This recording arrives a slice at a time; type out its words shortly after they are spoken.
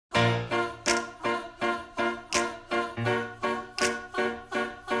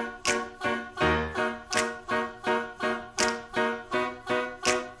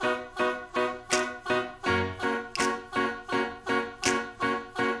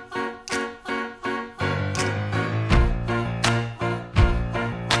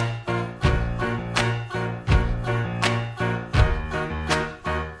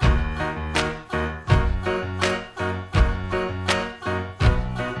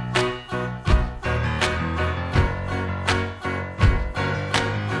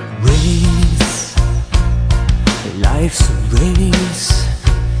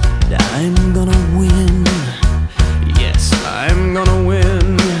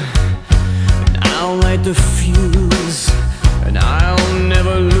the fuse, and I'll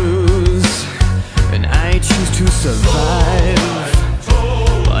never lose, and I choose to survive.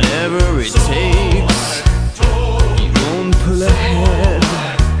 Whatever it takes, you won't pull ahead.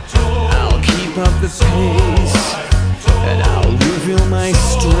 I'll keep up the pace, and I'll reveal my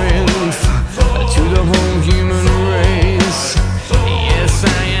strength to the whole human race. Yes,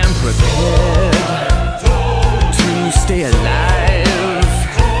 I am prepared to stay alive,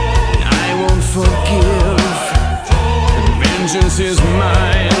 and I won't forgive. Vengeance is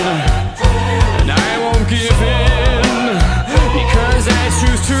mine, and I won't give in, because I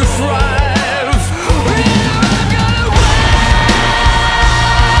choose to thrive.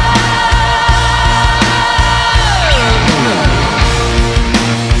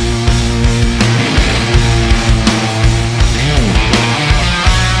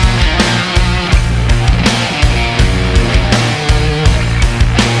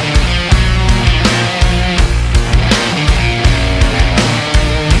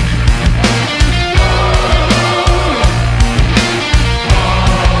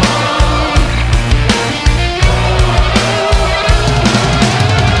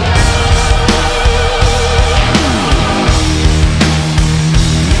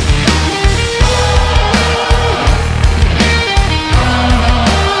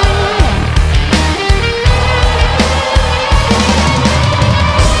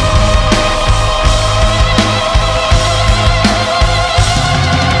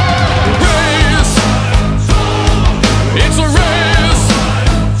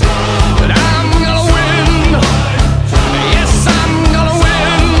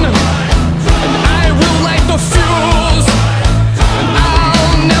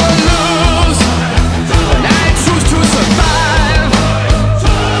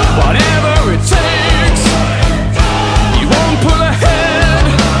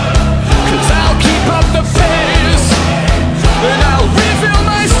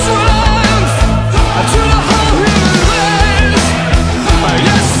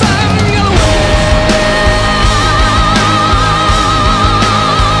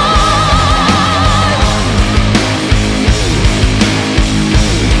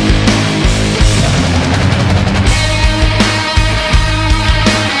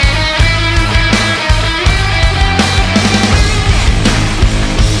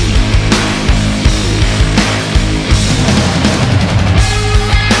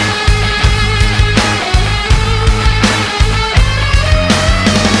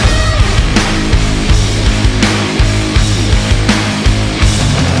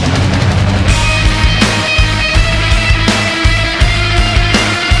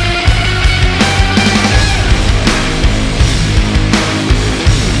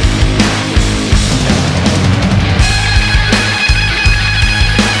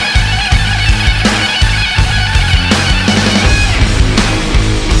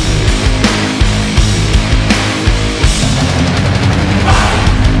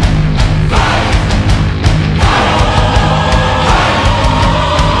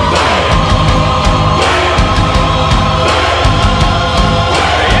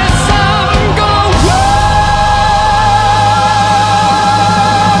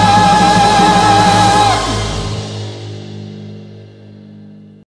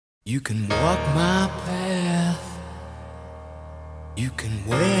 You can walk my path, you can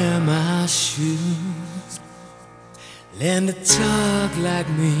wear my shoes, learn to talk like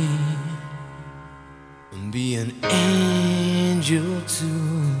me, and be an angel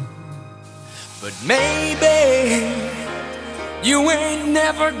too. But maybe you ain't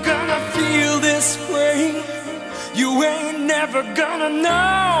never gonna feel this way, you ain't never gonna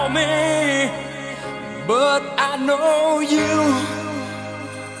know me, but I know you.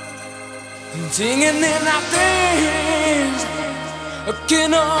 Singing in our things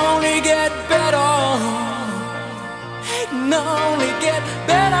can only get better, it can only get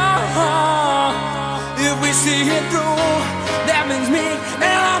better. If we see it through, that means me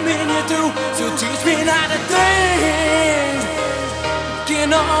and I mean you too. So teach me not to think, it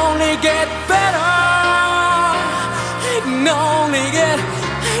can only get better, it can only get,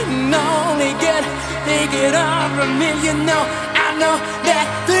 it can only get. Take it on from me, you know, I know that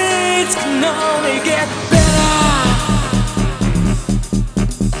things can only get better.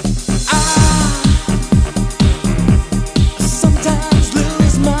 I sometimes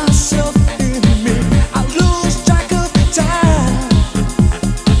lose myself in me, I lose track of time,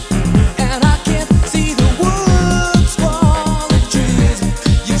 and I can't see the woods for the trees.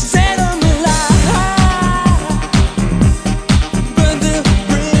 You set them alive, but the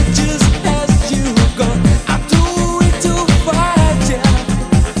bridges as you go, I do it to fight you.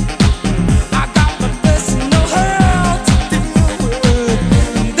 I got my best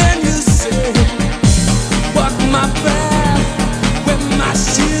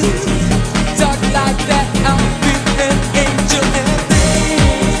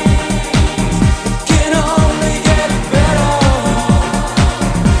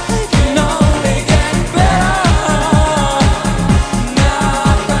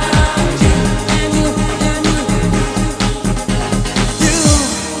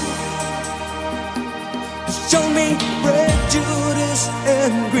shown me prejudice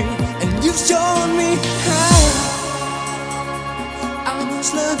and greed, and you've shown me how I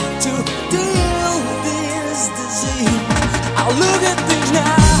must learn to deal with this disease. I'll look at things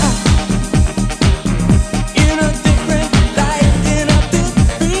now in a different light than I did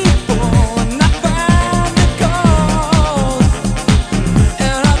before, and I find the cause,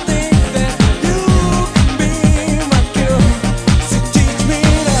 and I think that you can be my cure. So teach me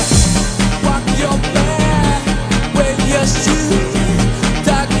to walk your path, wear your shoes,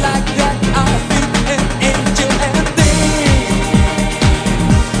 talk like that I'll be an angel, and things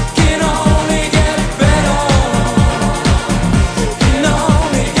can only get better. Can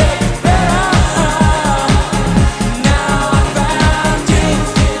only get better. Now I found you.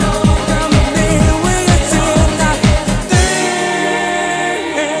 Coming in with a tear like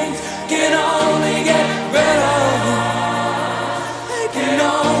things can only get better. Can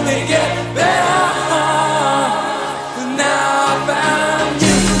only get better. Now I found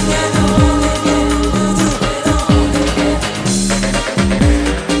you. Can only get better.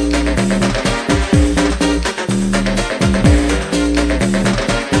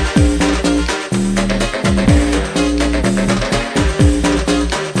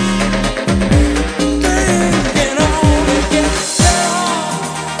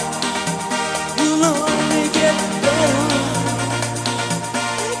 Will only get better.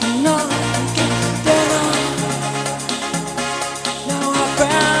 Can only get better. Now I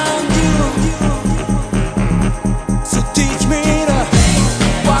found you. So teach me to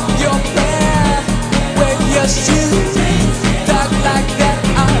walk your path, wear your shoes, talk like that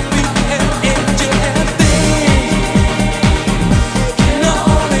I'll be an angel, and things can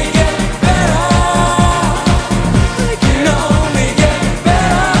only get better. Can only get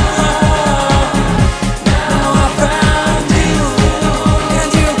better. Now I found you,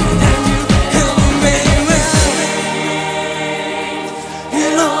 and you made me.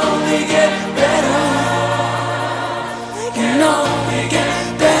 Can only get better. Can only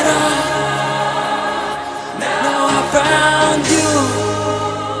get better. Now I found you.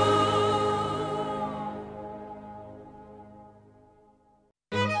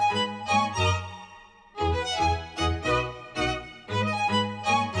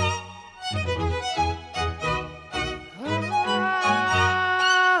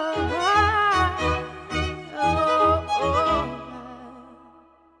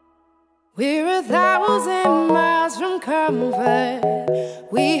 We're 1,000 miles from comfort.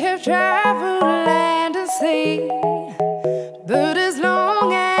 We have traveled land and sea, but as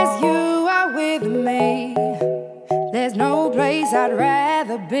long as you are with me, there's no place I'd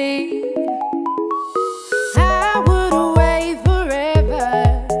rather be. I would away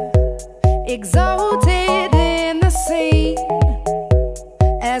forever, exalted in the sea.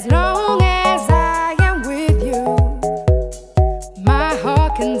 As long as I am with you, my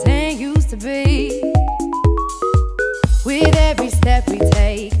heart contains